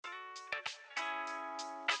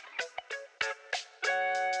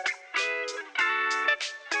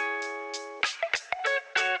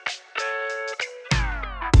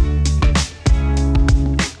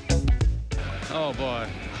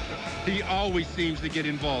He always seems to get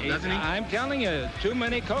involved, doesn't he? I'm telling you, too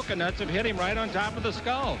many coconuts have hit him right on top of the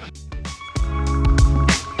skull.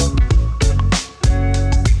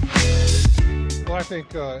 Well, I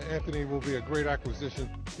think Anthony will be a great acquisition.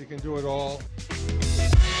 He can do it all.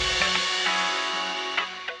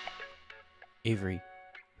 Avery,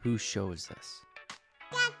 whose show is this?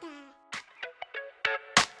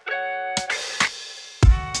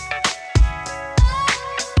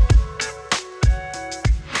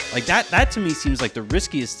 Like that to me seems like the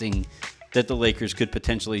riskiest thing that the Lakers could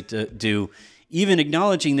potentially do, even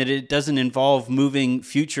acknowledging that it doesn't involve moving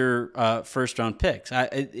future first-round picks.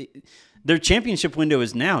 Their championship window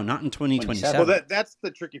is now, not in 2027. Well, that's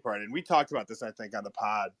the tricky part, and we talked about this, I think, on the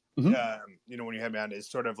pod. Mm-hmm. When you had me on, is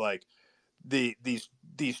sort of like these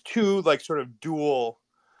two like sort of dual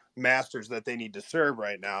masters that they need to serve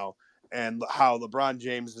right now, and how LeBron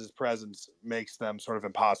James's presence makes them sort of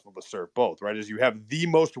impossible to serve both. Right, as you have the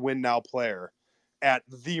most win now player at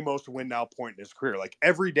the most win now point in his career, like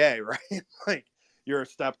every day, right? Like you're a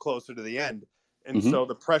step closer to the end, and so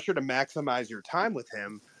the pressure to maximize your time with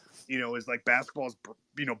him, is like basketball's,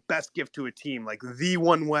 best gift to a team. Like the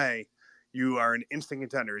one way you are an instant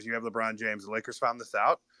contender is you have LeBron James. The Lakers found this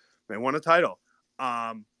out. They won a title.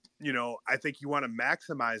 I think you want to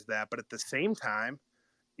maximize that, but at the same time,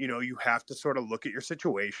 you have to sort of look at your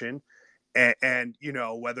situation and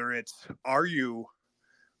whether it's, are you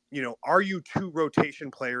two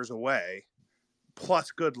rotation players away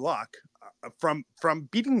plus good luck from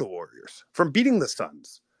beating the Warriors, from beating the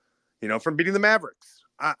Suns, from beating the Mavericks.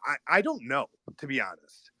 I don't know, to be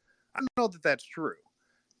honest. I don't know that that's true.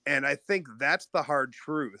 And I think that's the hard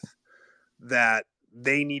truth that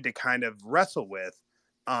they need to kind of wrestle with.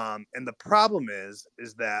 And the problem is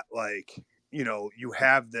that, like, you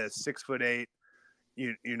have this 6'8",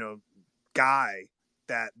 guy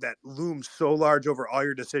that looms so large over all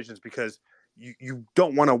your decisions because you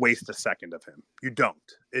don't want to waste a second of him. You don't.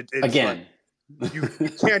 It's again. Like, you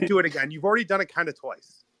can't do it again. You've already done it kind of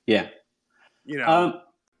twice. Yeah.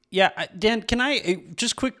 Yeah, Dan, can I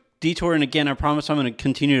just quick detour? And again, I promise I'm going to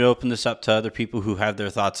continue to open this up to other people who have their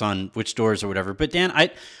thoughts on which doors or whatever. But Dan,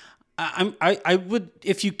 I would,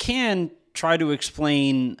 if you can, try to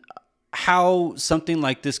explain how something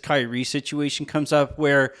like this Kyrie situation comes up,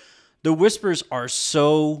 where the whispers are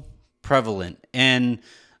so prevalent and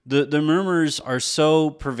the murmurs are so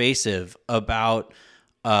pervasive about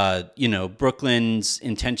Brooklyn's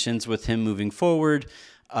intentions with him moving forward.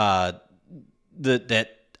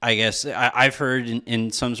 That I guess I've heard in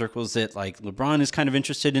some circles that like LeBron is kind of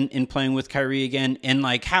interested in playing with Kyrie again, and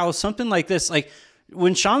like how something like this, like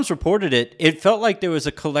when Shams reported it, it felt like there was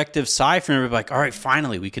a collective sigh from everybody, like, all right,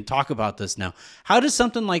 finally we can talk about this now. How does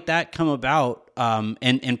something like that come about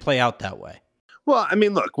and play out that way? Well, I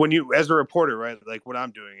mean, look, when you, as a reporter, right, like what I'm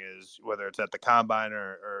doing is, whether it's at the combine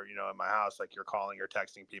or at my house, like you're calling or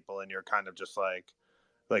texting people and you're kind of just like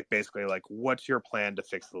basically like, what's your plan to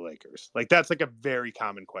fix the Lakers? Like, that's like a very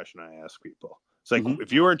common question I ask people. It's like,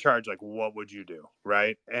 if you were in charge, like, what would you do?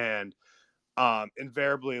 Right. And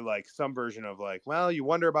invariably, like some version of like, well, you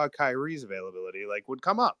wonder about Kyrie's availability, like would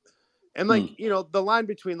come up. And like, the line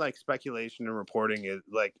between like speculation and reporting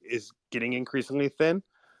is getting increasingly thin.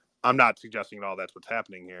 I'm not suggesting at all that's what's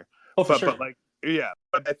happening here. Oh, for sure. But like, yeah,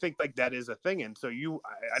 but I think like that is a thing. And so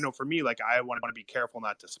I know for me, like I want to be careful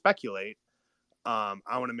not to speculate. I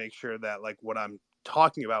want to make sure that like what I'm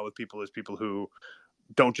talking about with people is people who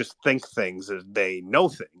don't just think things, as they know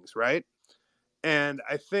things, right? And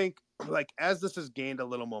I think like as this has gained a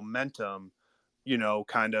little momentum,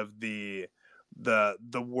 kind of the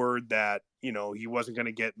word that he wasn't going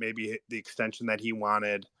to get maybe the extension that he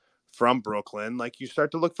wanted from Brooklyn, like you start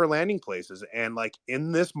to look for landing places. And like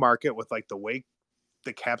in this market with like the way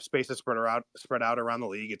the cap space is spread out around the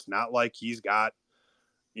league, it's not like he's got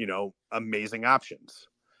amazing options.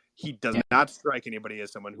 He does not strike anybody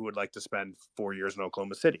as someone who would like to spend 4 years in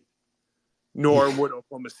Oklahoma City, nor would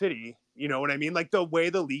Oklahoma City. You know what I mean? Like the way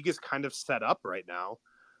the league is kind of set up right now,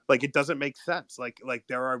 like it doesn't make sense. Like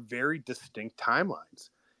there are very distinct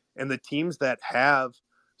timelines, and the teams that have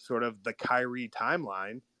sort of the Kyrie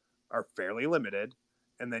timeline are fairly limited.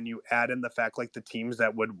 And then you add in the fact, like the teams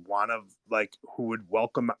that would want to, like, who would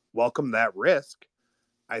welcome that risk,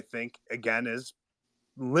 I think again is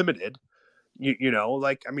limited.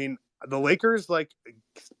 Like, I mean, the Lakers, like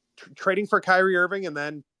trading for Kyrie Irving and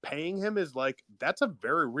then paying him is like, that's a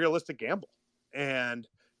very realistic gamble. And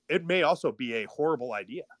it may also be a horrible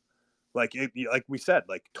idea. Like we said,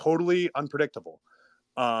 like totally unpredictable.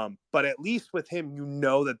 But at least with him,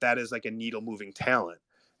 that is like a needle moving talent.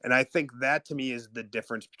 And I think that to me is the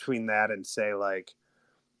difference between that and say like,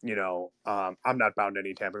 I'm not bound to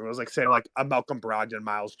any tampering. It was like saying like a Malcolm Brogdon,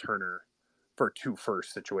 Miles Turner for 2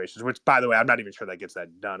 first situations, which by the way, I'm not even sure that gets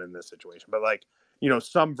that done in this situation, but like,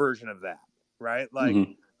 some version of that, right? Like,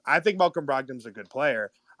 I think Malcolm Brogdon's a good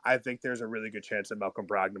player. I think there's a really good chance that Malcolm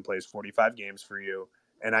Brogdon plays 45 games for you.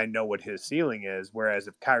 And I know what his ceiling is. Whereas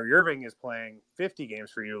if Kyrie Irving is playing 50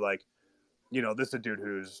 games for you, like, this is a dude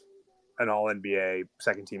who's an all NBA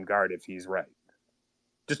second team guard if he's right.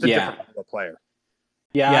 Just a different level of player.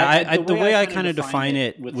 Yeah, the way I kind of define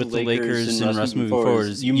it with the Lakers and Russ moving forward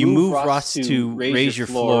is you move Russ to raise your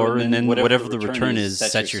floor, and then whatever the return is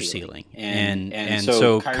sets your ceiling. And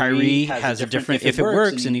so Kyrie has a different, if it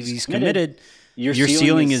works and if he's committed, your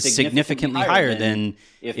ceiling is significantly higher than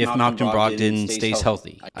if Malcolm Brogdon stays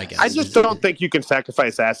healthy, I guess. I just don't think you can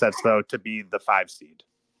sacrifice assets, though, to be the 5 seed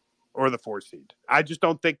or the 4 seed. I just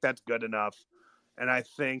don't think that's good enough. And I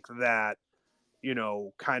think that,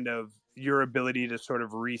 kind of your ability to sort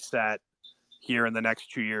of reset here in the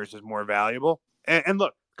next 2 years is more valuable. And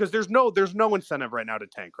look, because there's no incentive right now to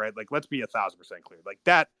tank, right? Like, let's be 1,000% clear. Like,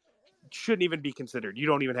 that shouldn't even be considered. You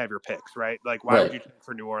don't even have your picks, right? Like, why would you tank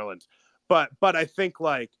for New Orleans? But I think,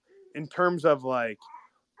 like, in terms of, like,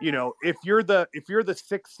 if you're the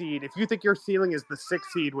 6th seed, if you think your ceiling is the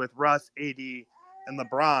 6th seed with Russ, AD, and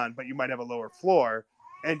LeBron, but you might have a lower floor,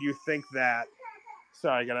 and you think that,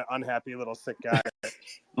 sorry, I got an unhappy little sick guy.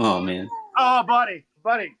 Oh, man. Oh, buddy.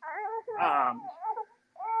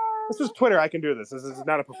 This is Twitter. I can do this. This is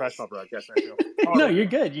not a professional broadcast. I feel. No, you're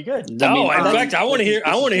good. You're good. No, in fact, I want to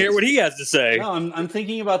hear what he has to say. No, I'm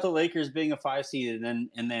thinking about the Lakers being a 5 seed and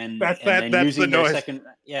then that's using the their noise. second.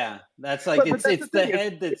 Yeah, that's like it's the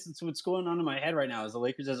head. That's what's going on in my head right now. Is the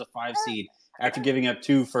Lakers as a 5 seed after giving up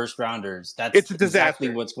 2 first rounders? It's a disaster. Exactly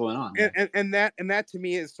what's going on. And that to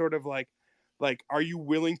me is sort of like, are you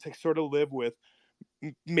willing to sort of live with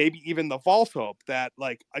maybe even the false hope that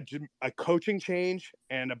like a coaching change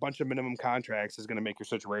and a bunch of minimum contracts is going to make your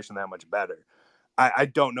situation that much better? I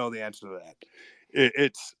don't know the answer to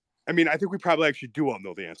that. I think we probably actually do all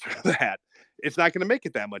know the answer to that. It's not going to make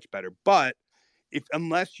it that much better. But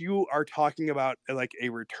unless you are talking about like a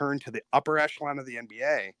return to the upper echelon of the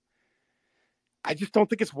NBA, I just don't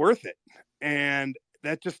think it's worth it. And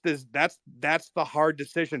that just is that's the hard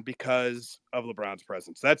decision because of LeBron's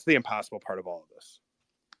presence. That's the impossible part of all of this.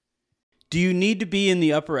 Do you need to be in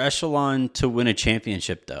the upper echelon to win a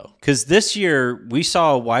championship, though? Because this year we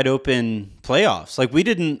saw wide open playoffs. Like we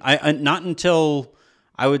didn't, not until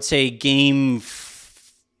I would say game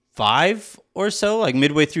 5 or so, like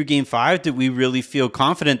midway through game 5, did we really feel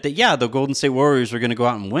confident that the Golden State Warriors were going to go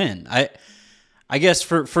out and win. I guess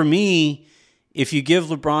for me, if you give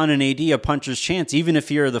LeBron and AD a puncher's chance, even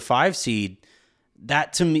if you're the 5 seed,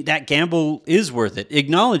 that to me that gamble is worth it.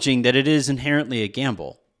 Acknowledging that it is inherently a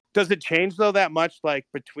gamble. Does it change though that much? Like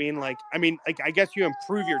between like I guess you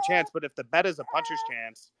improve your chance, but if the bet is a puncher's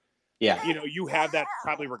chance, you have that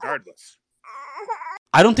probably regardless.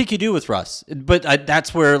 I don't think you do with Russ, but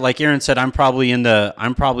that's where, like Aaron said, I'm probably in the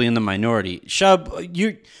minority.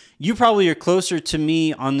 Shub, you probably are closer to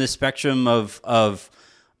me on the spectrum of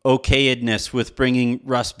okayedness with bringing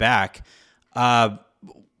Russ back.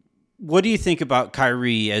 What do you think about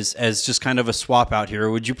Kyrie as just kind of a swap out here,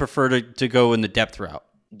 or would you prefer to go in the depth route?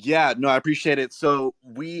 Yeah, no, I appreciate it. So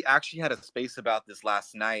we actually had a space about this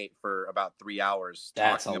last night for about 3 hours.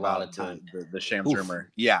 That's talking a lot about of time. The Shams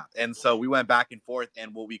rumor. Yeah, and so we went back and forth,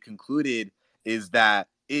 and what we concluded is that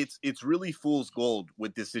it's really fool's gold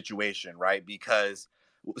with this situation, right? Because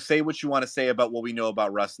say what you want to say about what we know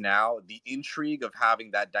about Russ now, the intrigue of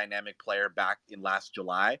having that dynamic player back in last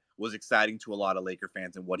July was exciting to a lot of Laker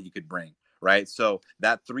fans and what he could bring, right? So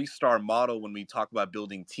that 3-star model when we talk about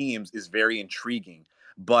building teams is very intriguing.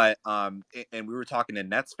 But and we were talking to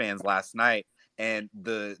Nets fans last night, and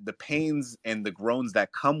the pains and the groans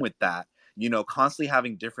that come with that, constantly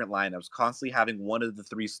having different lineups, constantly having one of the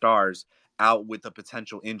 3 stars out with a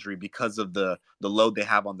potential injury because of the load they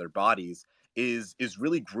have on their bodies is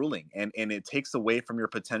really grueling, and it takes away from your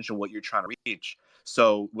potential what you're trying to reach.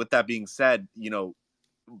 So with that being said,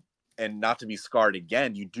 and not to be scarred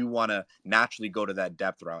again, you do want to naturally go to that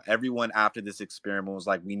depth route. Everyone after this experiment was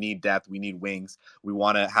like, we need depth, we need wings, we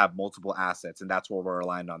want to have multiple assets, and that's what we're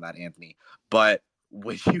aligned on that, Anthony. But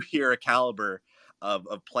when you hear a caliber of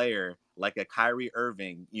player like a Kyrie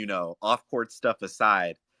Irving, off-court stuff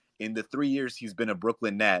aside, in the 3 years he's been a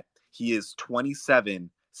Brooklyn Net, he is 27,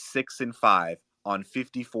 6-5 on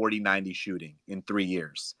 50, 40, 90 shooting in 3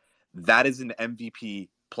 years. That is an MVP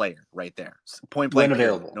player right there. Point blank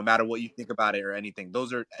available. No matter what you think about it or anything,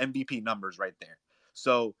 those are MVP numbers right there.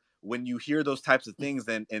 So when you hear those types of things,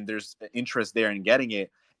 and there's interest there in getting it,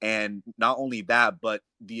 And not only that, but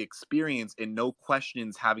the experience and no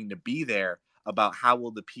questions having to be there about how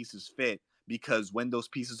will the pieces fit, because when those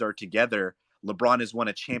pieces are together, LeBron has won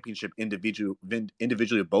a championship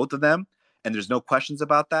individually, both of them, and there's no questions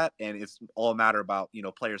about that. And it's all a matter about,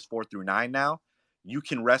 players 4 through 9 now. You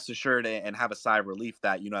can rest assured and have a sigh of relief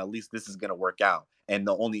that, at least this is going to work out. And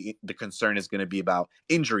the concern is going to be about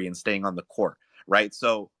injury and staying on the court, right?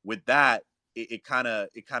 So with that, it kind of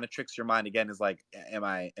tricks your mind again. Is like, am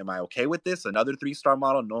I okay with this? Another 3-star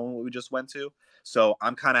model, knowing what we just went to. So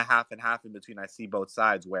I'm kind of half and half in between. I see both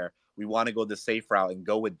sides where we want to go the safe route and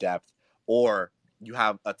go with depth, or you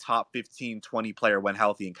have a top 15, 20 player when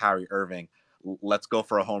healthy in Kyrie Irving. Let's go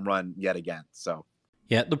for a home run yet again. So.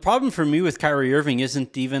 Yeah, the problem for me with Kyrie Irving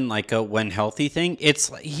isn't even like a when healthy thing.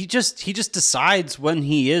 It's like he just decides when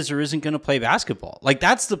he is or isn't going to play basketball. Like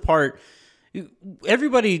that's the part.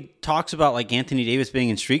 Everybody talks about like Anthony Davis being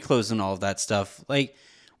in street clothes and all of that stuff. Like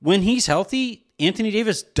when he's healthy, Anthony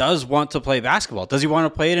Davis does want to play basketball. Does he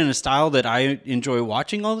want to play it in a style that I enjoy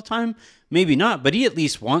watching all the time? Maybe not, but he at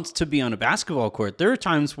least wants to be on a basketball court. There are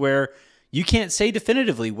times where you can't say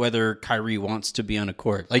definitively whether Kyrie wants to be on a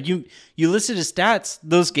court. Like you listen to stats,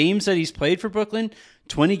 those games that he's played for Brooklyn,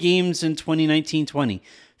 20 games in 2019-20,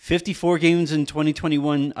 54 games in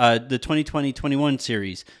 2021, the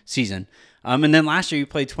 2020-21 season. And then last year he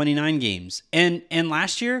played 29 games. And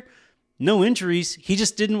last year, no injuries. He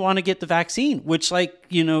just didn't want to get the vaccine, which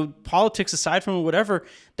politics aside from whatever,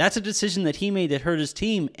 that's a decision that he made that hurt his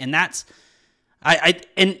team. And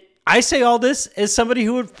I say all this as somebody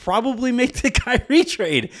who would probably make the Kyrie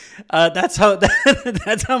trade. That's how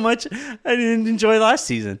much I didn't enjoy last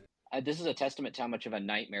season. This is a testament to how much of a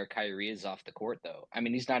nightmare Kyrie is off the court, though. I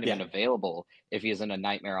mean, he's not even available if he isn't a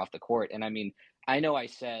nightmare off the court. And I mean, I know I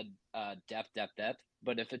said depth,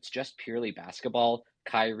 but if it's just purely basketball,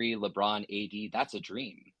 Kyrie, LeBron, AD, that's a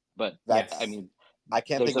dream. But I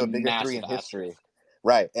can't think of a bigger 3 in history. Asterisk.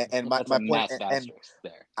 Right. And my point, and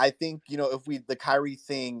there. I think, if the Kyrie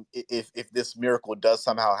thing, if this miracle does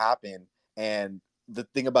somehow happen, and the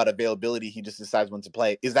thing about availability, he just decides when to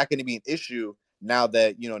play, is that going to be an issue now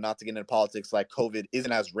that, not to get into politics, like COVID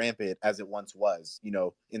isn't as rampant as it once was,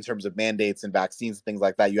 in terms of mandates and vaccines and things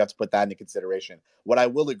like that? You have to put that into consideration. What I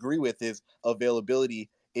will agree with is availability.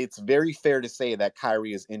 It's very fair to say that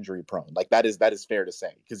Kyrie is injury prone. Like that is fair to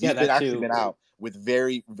say, because he's been out with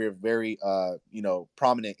very, very, very,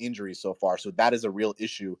 prominent injuries so far. So that is a real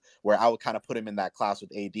issue where I would kind of put him in that class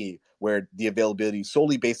with AD, where the availability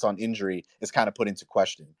solely based on injury is kind of put into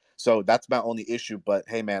question. So that's my only issue. But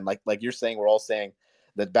hey, man, like you're saying, we're all saying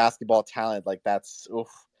that basketball talent, like that's,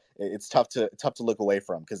 it's tough to look away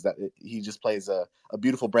from, because he just plays a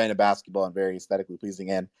beautiful brand of basketball and very aesthetically pleasing,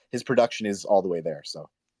 and his production is all the way there. So,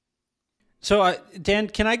 Dan,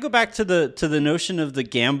 can I go back to the notion of the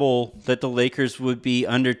gamble that the Lakers would be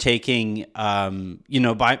undertaking,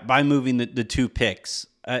 by moving the 2 picks?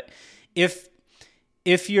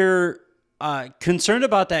 If you're concerned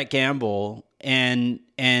about that gamble, and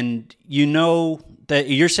that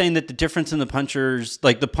you're saying that the difference in the punchers,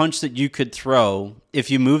 like the punch that you could throw if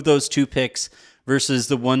you move those 2 picks versus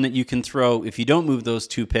the one that you can throw if you don't move those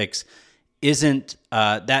 2 picks, isn't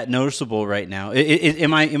that noticeable right now.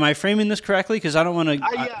 Am I framing this correctly? Because I don't want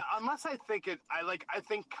to. Unless I think it. I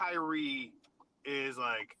think Kyrie is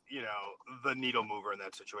the needle mover in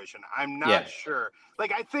that situation. I'm not sure.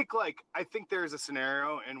 I think there's a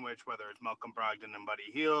scenario in which, whether it's Malcolm Brogdon and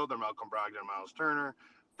Buddy Hield or Malcolm Brogdon and Miles Turner,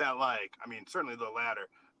 that certainly the latter.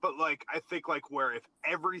 But I think where if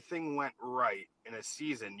everything went right in a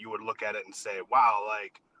season, you would look at it and say, wow,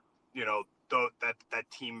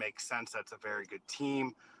 that team makes sense. That's a very good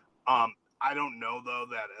team. I don't know though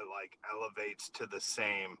that it elevates to the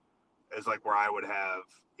same as where I would have,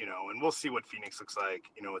 and we'll see what Phoenix looks like,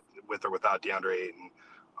 with or without DeAndre Ayton.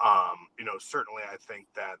 Certainly I think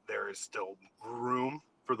that there is still room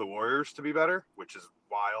for the Warriors to be better, which is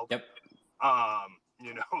wild. Yep. I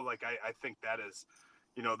think that is,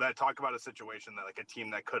 that talk about a situation that a team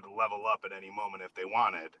that could level up at any moment if they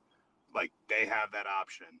wanted, they have that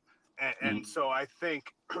option. And so I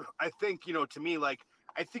think, to me,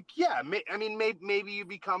 I think, maybe you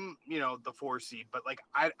become, the 4 seed, but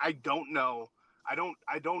I don't know. I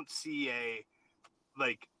don't see a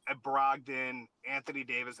Brogdon, Anthony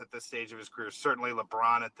Davis at this stage of his career, certainly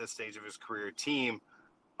LeBron at this stage of his career team,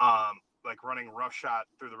 running roughshod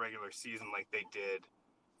through the regular season like they did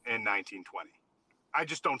in 1920. I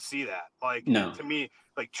just don't see that. No. To me,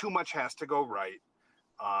 too much has to go right.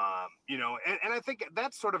 And I think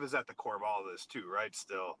that sort of is at the core of all of this too, right?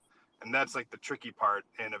 Still. And that's the tricky part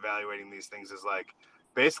in evaluating these things is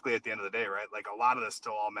basically at the end of the day, right? Like a lot of this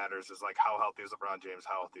still all matters is like how healthy is LeBron James,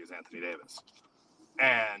 how healthy is Anthony Davis.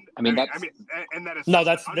 And and that is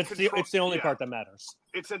it's the only part that matters.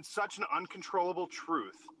 It's in such an uncontrollable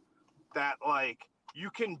truth that like you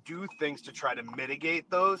can do things to try to mitigate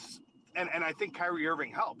those. And I think Kyrie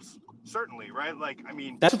Irving helps, certainly, right? Like, I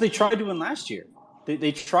mean, that's what they tried doing last year.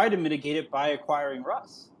 They tried to mitigate it by acquiring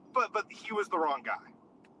Russ. But he was the wrong guy.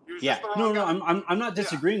 I'm not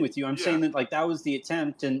disagreeing with you. I'm saying that like that was the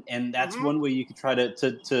attempt, and that's one way you could try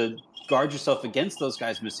to guard yourself against those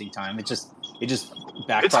guys missing time. It just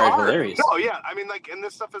backfired hilarious. No, yeah, I mean, like, and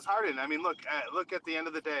this stuff is hard. And I mean, look at the end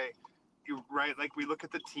of the day, right? Like we look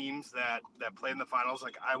at the teams that played in the finals.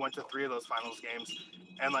 Like I went to 3 of those finals games,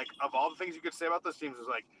 and like of all the things you could say about those teams is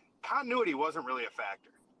like continuity wasn't really a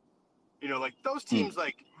factor. You know, like those teams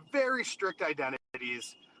like very strict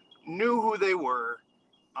identities, knew who they were.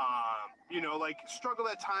 You know, like struggled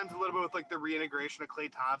at times a little bit with like the reintegration of Klay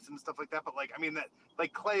Thompson and stuff like that. But like, I mean, that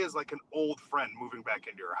like Klay is like an old friend moving back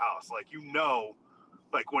into your house. Like, you know,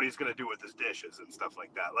 like what he's going to do with his dishes and stuff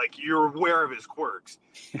like that. Like you're aware of his quirks.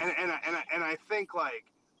 And I think like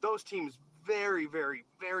those teams very, very,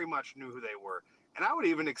 very much knew who they were. And I would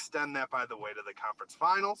even extend that, by the way, to the conference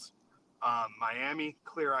finals. Miami,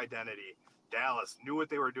 clear identity. Dallas knew what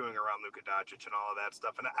they were doing around Luka Doncic and all of that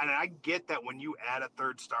stuff. And I get that when you add a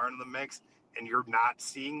third star into the mix and you're not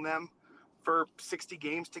seeing them for 60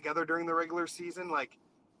 games together during the regular season, like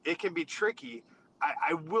it can be tricky.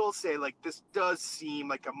 I will say like this does seem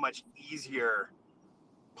like a much easier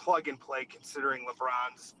plug and play considering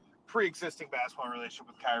LeBron's pre-existing basketball relationship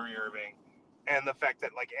with Kyrie Irving and the fact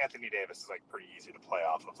that like Anthony Davis is like pretty easy to play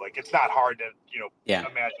off of. Like it's not hard to,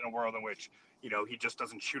 imagine a world in which he just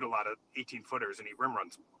doesn't shoot a lot of 18-footers and he rim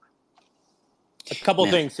runs more. A couple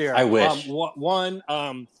things here. I wish. One,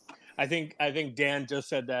 I think Dan just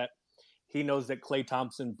said that he knows that Klay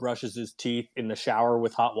Thompson brushes his teeth in the shower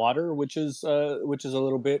with hot water, which is a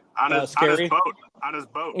little bit scary. On his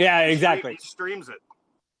boat. Yeah, exactly. He streams it.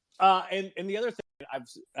 And the other thing,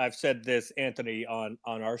 I've said this, Anthony, on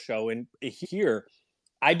our show, and here,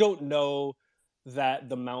 I don't know that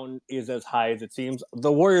the mountain is as high as it seems.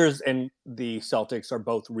 The Warriors and the Celtics are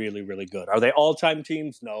both really, really good. Are they all-time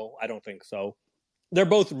teams? No, I don't think so. They're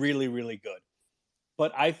both really, really good.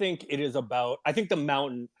 But I think the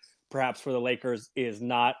mountain, perhaps for the Lakers, is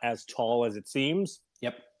not as tall as it seems.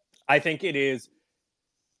 Yep. I think it is.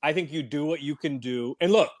 I think you do what you can do.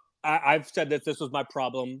 And look, I've said that this was my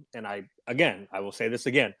problem, and I will say this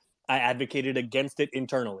again. I advocated against it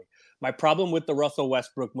internally. My problem with the Russell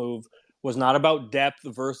Westbrook move was not about depth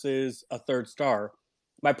versus a third star.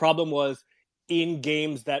 My problem was in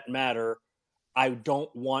games that matter, I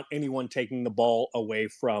don't want anyone taking the ball away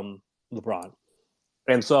from LeBron.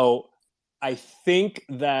 And so I think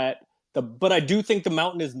that but I do think the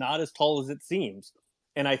mountain is not as tall as it seems.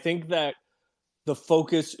 And I think that the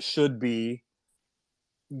focus should be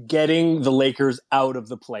getting the Lakers out of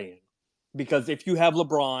the play-in. Because if you have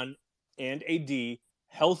LeBron and AD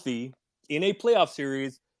healthy in a playoff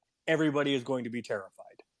series, everybody is going to be terrified.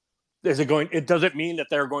 It doesn't mean that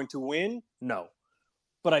they're going to win? No.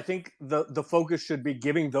 But I think the focus should be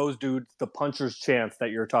giving those dudes the puncher's chance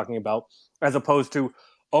that you're talking about, as opposed to,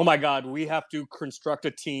 oh my God, we have to construct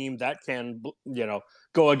a team that can,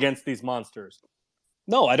 go against these monsters.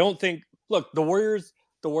 No, I don't think. Look, the Warriors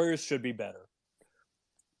should be better.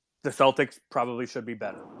 The Celtics probably should be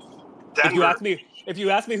better. Denver. If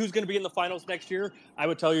you ask me who's going to be in the finals next year, I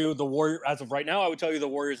would tell you the Warriors. As of right now, I would tell you the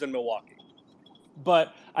Warriors in Milwaukee.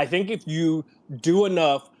 But I think if you do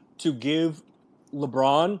enough to give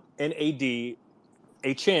LeBron and AD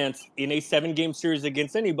a chance in a 7-game series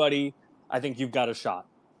against anybody, I think you've got a shot.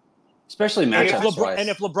 Especially matchups. And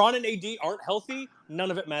if LeBron and AD aren't healthy,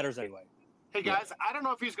 none of it matters anyway. Hey guys, I don't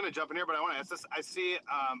know if he's going to jump in here, but I want to ask this. I see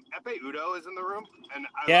Ekpe Udoh is in the room, and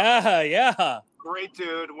Great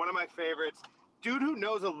dude, one of my favorites. Dude who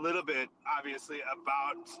knows a little bit, obviously,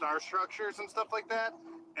 about star structures and stuff like that.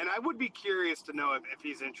 And I would be curious to know if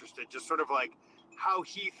he's interested, just sort of like how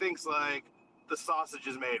he thinks like the sausage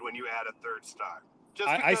is made when you add a third star.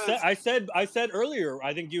 I said earlier,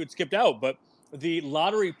 I think you had skipped out, but the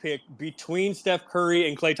lottery pick between Steph Curry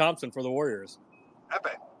and Klay Thompson for the Warriors.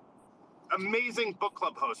 Ekpe. Amazing book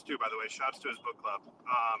club host too, by the way. Shouts to his book club.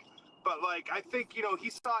 But like, I think he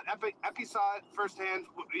saw it. Ekpe saw it firsthand.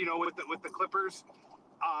 With the Clippers,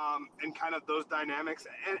 and kind of those dynamics.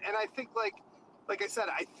 And I think like I said,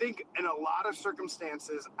 I think in a lot of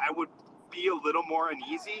circumstances I would be a little more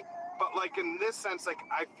uneasy. But like in this sense, like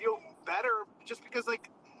I feel better just because I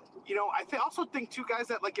also think too, guys,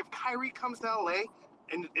 that like if Kyrie comes to LA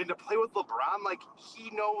and to play with LeBron, like he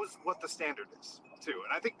knows what the standard is too,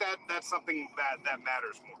 and I think that's something that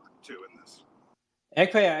matters more too in this.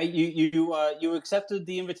 Ekpe, you accepted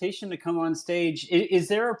the invitation to come on stage. Is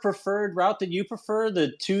there a preferred route that you prefer?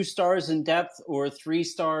 The 2 stars in depth or 3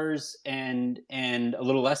 stars and a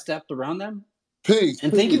little less depth around them? Peace.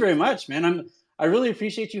 Thank you very much, man. I really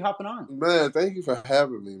appreciate you hopping on. Man, thank you for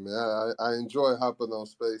having me, man. I enjoy hopping on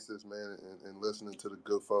spaces, man, and listening to the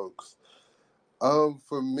good folks.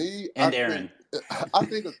 For me, and Aaron, I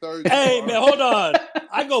think a third. Hey, man, hold on.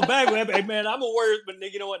 I go back. Hey, man, I'm a Warriors, but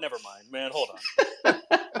you know what? Never mind, man. Hold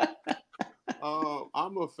on.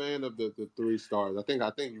 I'm a fan of the 3 stars. I think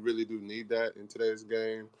you really do need that in today's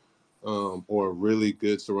game, or a really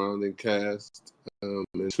good surrounding cast. And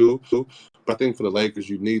 2, but I think for the Lakers,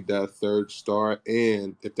 you need that 3rd star,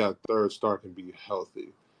 and if that 3rd star can be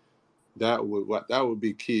healthy, that would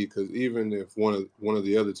be key. Because even if one of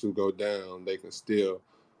the other 2 go down, they can still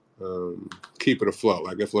keep it afloat.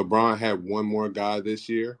 Like if LeBron had one more guy this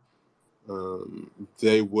year,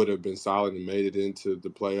 they would have been solid and made it into the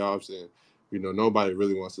playoffs. And nobody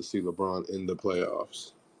really wants to see LeBron in the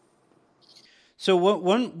playoffs. So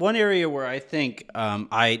one area where I think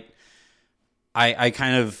I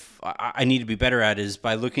need to be better at is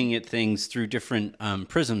by looking at things through different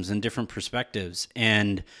prisms and different perspectives.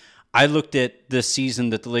 And I looked at this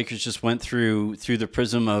season that the Lakers just went through the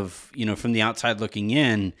prism of, from the outside looking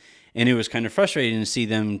in, and it was kind of frustrating to see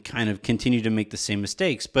them kind of continue to make the same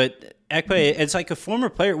mistakes. But Ekpe, it's like a former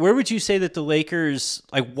player, where would you say that the Lakers,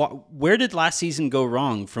 where did last season go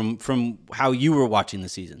wrong from how you were watching the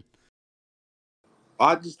season?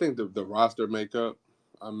 I just think the roster makeup.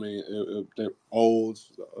 I mean, they're old,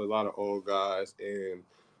 a lot of old guys,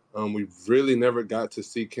 and we really never got to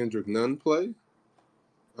see Kendrick Nunn play.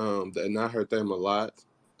 And I heard them a lot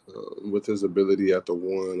with his ability at the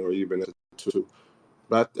 1 or even at the 2.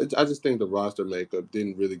 But I just think the roster makeup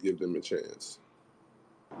didn't really give them a chance.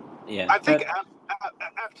 Yeah, I think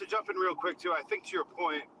to jump in real quick too. I think to your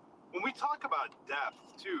point, when we talk about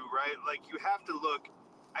depth too, right? Like you have to look.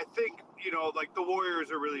 I think, like the Warriors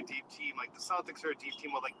are a really deep team, like the Celtics are a deep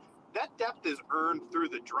team. Well, like that depth is earned through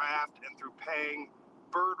the draft and through paying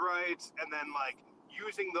bird rights and then like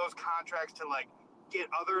using those contracts to like get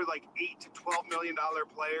other like $8 to $12 million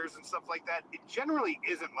players and stuff like that. It generally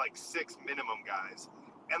isn't like 6 minimum guys.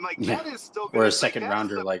 And like that is still or a second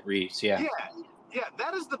rounder like Reeves. Yeah. Yeah,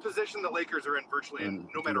 that is the position the Lakers are in virtually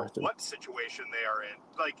no matter what situation they are in.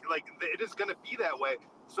 Like it is going to be that way.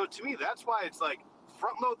 So to me, that's why it's like,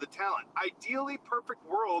 front load the talent. Ideally, perfect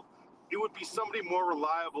world, it would be somebody more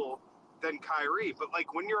reliable than Kyrie. But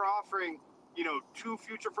like when you're offering, 2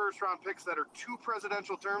 future first round picks that are 2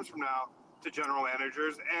 presidential terms from now to general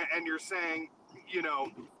managers, and you're saying, you're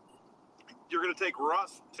going to take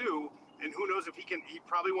Russ too, and who knows if he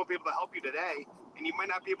probably won't be able to help you today, and you might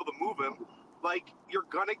not be able to move him. Like you're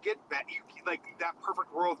going to get that, like that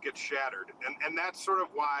perfect world gets shattered, and that's sort of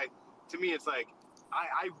why, to me, it's like.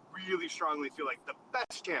 I really strongly feel like the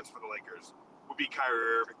best chance for the Lakers would be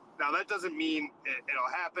Kyrie Irving. Now, that doesn't mean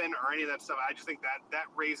it'll happen or any of that stuff. I just think that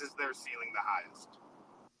raises their ceiling the highest.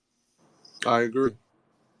 I agree.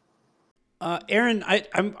 Aaron,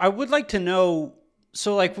 I would like to know,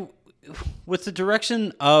 so like with the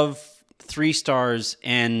direction of 3 stars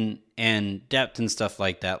and depth and stuff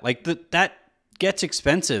like that, like that gets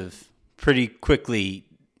expensive pretty quickly.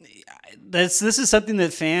 This is something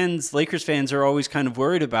that Lakers fans are always kind of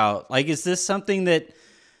worried about. Like, is this something that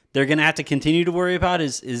they're going to have to continue to worry about?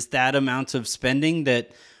 Is that amount of spending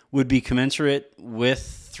that would be commensurate with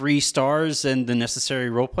 3 stars and the necessary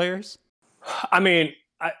role players? I mean,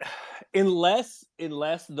 unless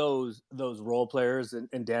those role players,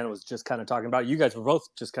 and Dan was just kind of talking about, you guys were both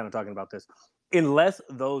just kind of talking about this, unless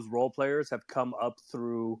those role players have come up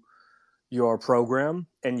through your program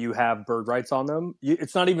and you have bird rights on them,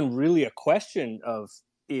 it's not even really a question of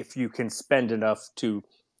if you can spend enough to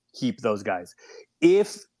keep those guys.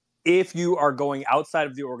 If you are going outside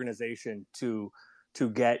of the organization to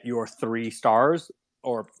get your 3 stars,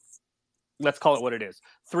 or let's call it what it is,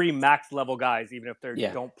 3 max level guys, even if they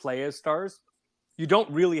don't play as stars, you don't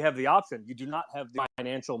really have the option. You do not have the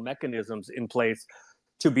financial mechanisms in place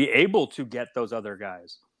to be able to get those other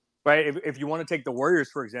guys. Right? If you want to take the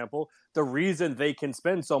Warriors, for example, the reason they can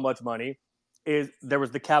spend so much money is there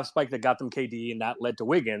was the cap spike that got them KD, and that led to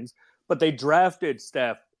Wiggins. But they drafted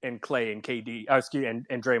Steph and Clay and KD,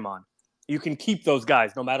 and Draymond. You can keep those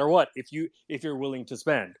guys no matter what if you're willing to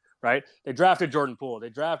spend. Right? They drafted Jordan Poole.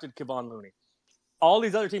 They drafted Kevon Looney. All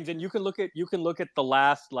these other teams, and you can look at the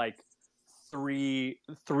last like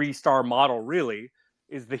 3-star model. Really,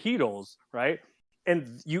 is the Heatles, right?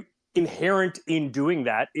 And inherent in doing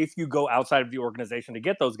that, if you go outside of the organization to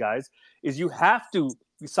get those guys, is you have to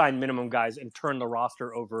sign minimum guys and turn the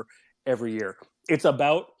roster over every year. It's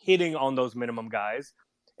about hitting on those minimum guys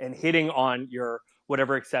and hitting on your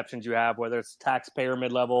whatever exceptions you have, whether it's taxpayer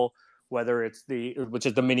mid-level, whether it's which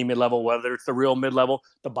is the mini mid-level, whether it's the real mid-level,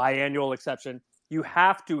 the biannual exception. You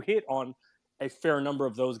have to hit on a fair number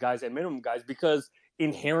of those guys and minimum guys, because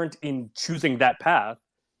inherent in choosing that path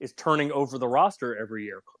is turning over the roster every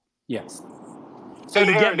year. Yes. So and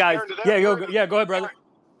to Aaron, get guys, Aaron, go ahead, brother.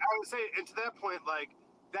 I would say, and to that point, like,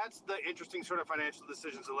 that's the interesting sort of financial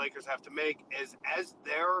decisions the Lakers have to make, is as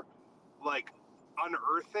they're like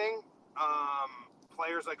unearthing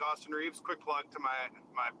players like Austin Reeves. Quick plug to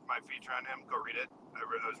my feature on him. Go read it. I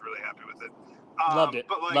was really happy with it. Loved it.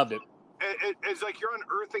 But like, Loved it. It's like you're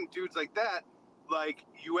unearthing dudes like that. Like,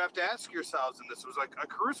 you have to ask yourselves, and this was like a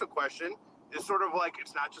Caruso question, is sort of like,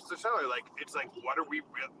 it's not just their salary. Like, it's like, what are we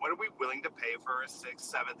willing to pay for a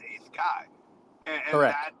 6th, 7th, 8th guy? And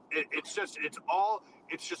Correct. that it's just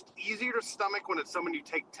easier to stomach when it's someone you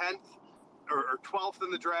take 10th or 12th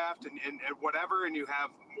in the draft and whatever, and you have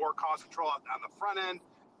more cost control on the front end.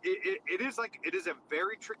 It is a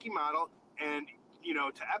very tricky model, and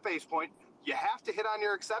to Ekpe's point, you have to hit on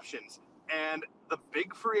your exceptions. And the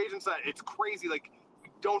big free agents, it's crazy. Like, we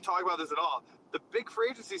don't talk about this at all. The big free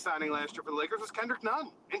agency signing last year for the Lakers was Kendrick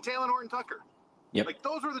Nunn and Taylor Horton-Tucker. Yep. Like,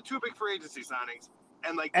 those were the two big free agency signings.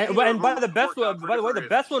 And by the way, the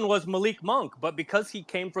best one was Malik Monk, but because he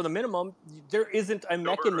came for the minimum, there isn't a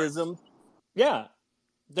mechanism. Yeah,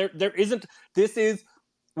 there isn't. This is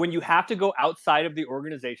when you have to go outside of the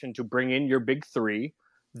organization to bring in your big three.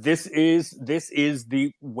 This is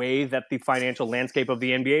the way that the financial landscape of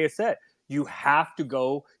the NBA is set. You have to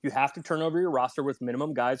turn over your roster with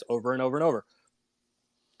minimum guys over and over and over.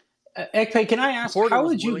 Ekpe, can I ask, how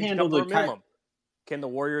would you handle the minimum? Can the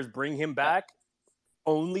Warriors bring him back?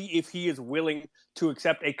 Only if he is willing to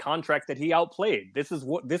accept a contract that he outplayed. This is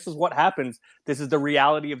what happens. This is the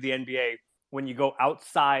reality of the NBA when you go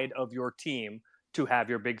outside of your team to have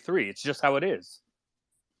your big three. It's just how it is.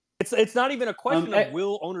 It's not even a question of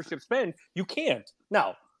will ownership spend. You can't.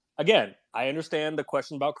 Now, again, I understand the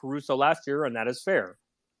question about Caruso last year, and that is fair.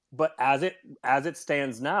 But as it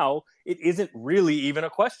stands now, it isn't really even a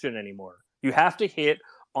question anymore. You have to hit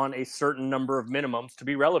on a certain number of minimums to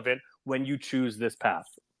be relevant when you choose this path.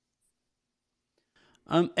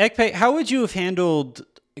 Ekpe, how would you have handled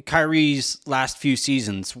Kyrie's last few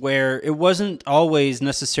seasons, where it wasn't always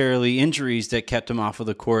necessarily injuries that kept him off of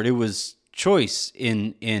the court? It was choice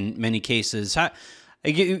in many cases.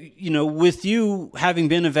 With you having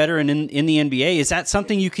been a veteran in the NBA, is that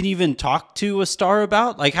something you can even talk to a star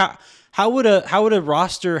about? Like, how would a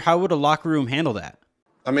roster, how would a locker room handle that?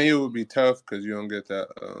 I mean, it would be tough because you don't get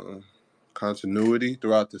that continuity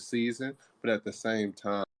throughout the season. But at the same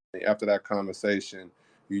time, after that conversation,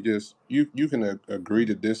 you can agree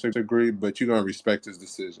to disagree, but you're gonna respect his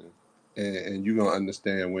decision, and you're gonna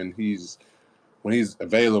understand when he's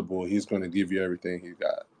available, he's gonna give you everything he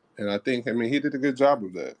got. And I think, he did a good job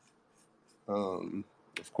of that.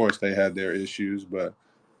 Of course, they had their issues, but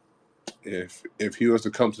if he was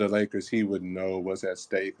to come to the Lakers, he would know what's at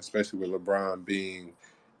stake, especially with LeBron being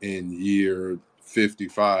in year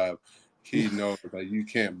 55. He knows that you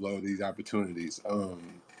can't blow these opportunities.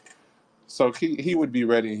 So he would be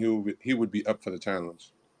ready, and he would be up for the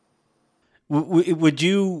challenge. Would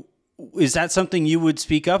you? Is that something you would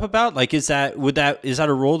speak up about? Like, is that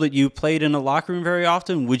a role that you played in a locker room very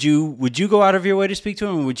often? Would you go out of your way to speak to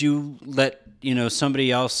him, or would you let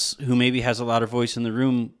somebody else who maybe has a lot of voice in the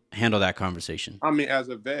room handle that conversation? I mean, as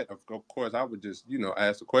a vet, of course, I would just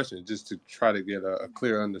ask the question just to try to get a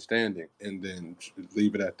clear understanding, and then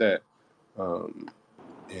leave it at that.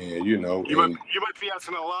 You might be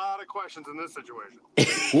asking a lot of questions in this situation.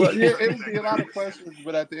 Well, yeah, it would be a lot of questions,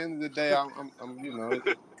 but at the end of the day, I'm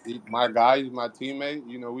my guy, he's my teammate.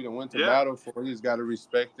 We done went to battle for. He's got to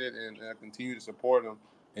respect it and continue to support him,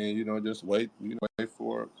 and just wait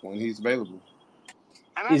for when he's available.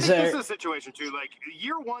 And I think this is a situation too. Like,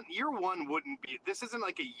 year one wouldn't be. This isn't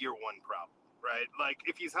like a year one problem, right? Like,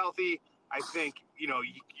 if he's healthy, I think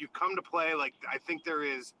you come to play. Like, I think there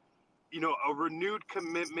is, a renewed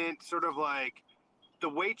commitment, sort of like the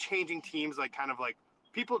way changing teams, like, kind of like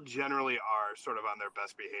people generally are sort of on their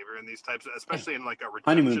best behavior in these types, especially in like a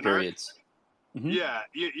honeymoon periods. Mm-hmm. Yeah,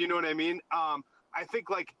 you know what I mean. I think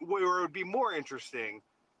like where it would be more interesting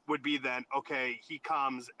would be then, okay, he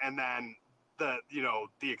comes and then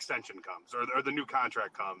the extension comes or the new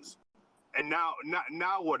contract comes, and now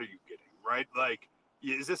what are you getting, right? Like,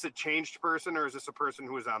 is this a changed person or is this a person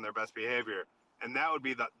who is on their best behavior? and that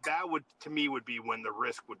would to me would be when the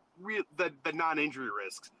risk would the non-injury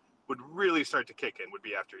risks would really start to kick in. Would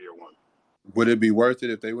be after year one. Would it be worth it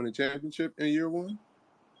if they win a championship in year one?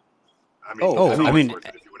 I mean,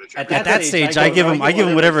 at that stage, I give him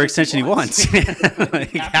whatever extension he wants.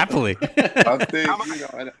 Happily. I think that's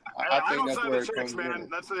where it comes in.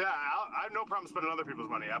 I have no problem spending other people's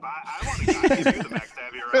money. I want to give you the max to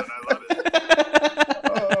have you around. I love it.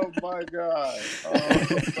 Oh my God! So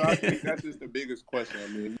I think that's just the biggest question. I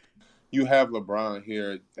mean, you have LeBron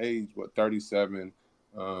here, at age 37.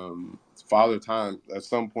 Father time at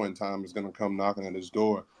some point in time is going to come knocking at his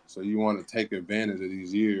door. So you want to take advantage of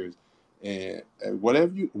these years. And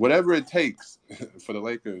whatever it takes for the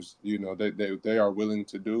Lakers, they are willing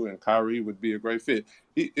to do, and Kyrie would be a great fit.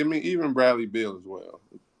 Even Bradley Beal as well.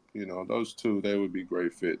 Those two, they would be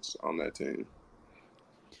great fits on that team.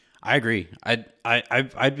 I agree.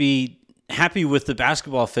 I'd be happy with the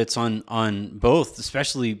basketball fits on both,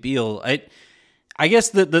 especially Beal. I guess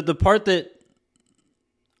the part that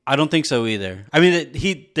I don't think so either. I mean,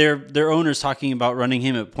 their owner's talking about running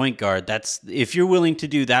him at point guard. That's if you're willing to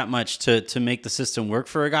do that much to make the system work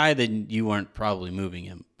for a guy, then you aren't probably moving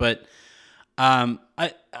him. But I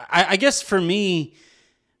guess for me,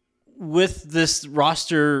 with this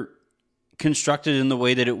roster constructed in the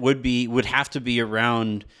way that it would have to be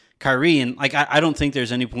around Kyrie, and I don't think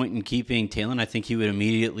there's any point in keeping Talon. I think he would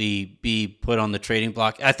immediately be put on the trading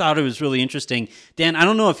block. I thought it was really interesting, Dan. I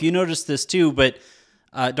don't know if you noticed this too, but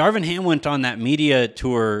Darvin Ham went on that media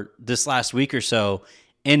tour this last week or so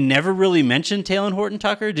and never really mentioned Talen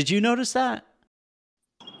Horton-Tucker. Did you notice that?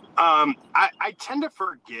 I tend to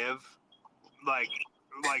forgive like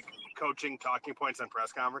coaching talking points on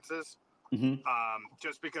press conferences,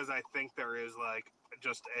 just because I think there is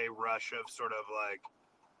just a rush of sort of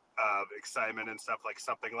excitement and stuff,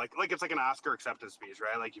 something like it's like an Oscar acceptance speech,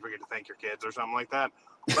 right? Like you forget to thank your kids or something like that.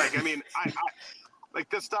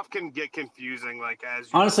 This stuff can get confusing.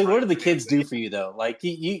 Honestly, what do the kids do for you though?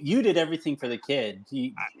 You did everything for the kid.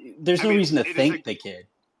 There's no reason to thank the kid.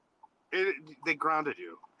 They grounded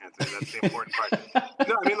you, Anthony. That's the important part.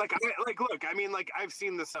 No, look, I've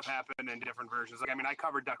seen this stuff happen in different versions. I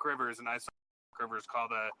covered Duck Rivers, and I saw Duck Rivers call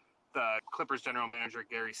the Clippers general manager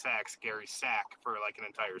Gary Sack for an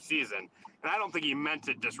entire season, and I don't think he meant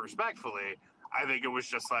it disrespectfully. I think it was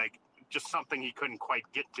just something he couldn't quite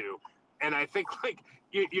get to. And I think,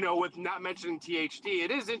 with not mentioning THT,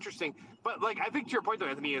 it is interesting. But, I think to your point, though,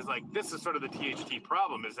 Anthony, is, this is sort of the THT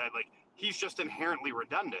problem, is that, he's just inherently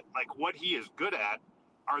redundant. What he is good at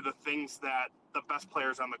are the things that the best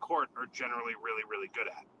players on the court are generally really, really good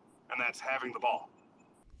at. And that's having the ball.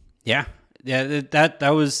 Yeah. Yeah,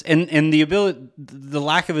 that was... And the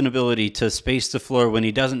lack of an ability to space the floor when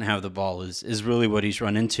he doesn't have the ball is really what he's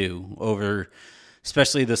run into over,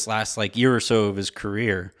 especially this last, year or so of his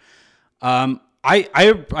career. I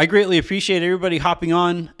greatly appreciate everybody hopping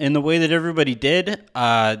on in the way that everybody did.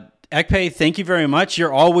 Ekpe, thank you very much.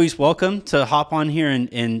 You're always welcome to hop on here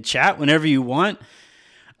and chat whenever you want.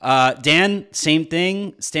 Dan, same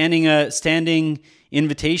thing. Standing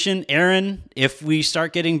invitation. Aaron, if we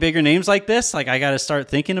start getting bigger names like this, I got to start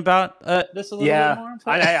thinking about this a little bit more.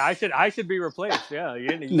 I should be replaced. Yeah,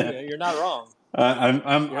 you're not wrong. I'm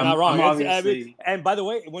not wrong. Obviously, and by the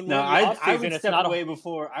way, I would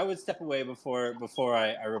step away before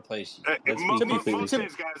I replace you. Most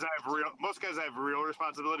guys have real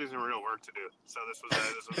responsibilities and real work to do. So this was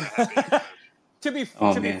a happy to be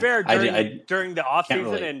fair, during the off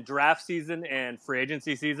season and draft season and free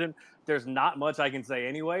agency season, there's not much I can say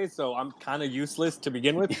anyway. So I'm kind of useless to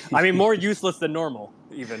begin with. More useless than normal,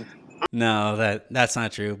 even. No, that's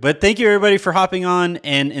not true. But thank you, everybody, for hopping on,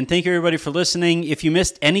 and thank you, everybody, for listening. If you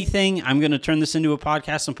missed anything, I'm going to turn this into a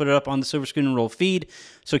podcast and put it up on the Silver Screen and Roll feed,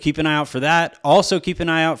 so keep an eye out for that. Also, keep an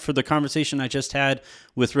eye out for the conversation I just had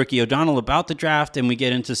with Ricky O'Donnell about the draft, and we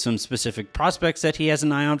get into some specific prospects that he has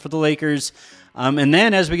an eye on for the Lakers. And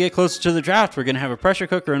then, as we get closer to the draft, we're going to have a pressure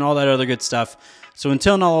cooker and all that other good stuff. So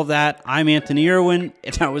until all of that, I'm Anthony Irwin.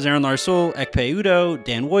 That was Aaron Larsoul, Ekpe Udoh,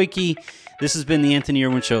 Dan Wojcicki. This has been the Anthony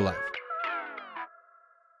Irwin Show Live.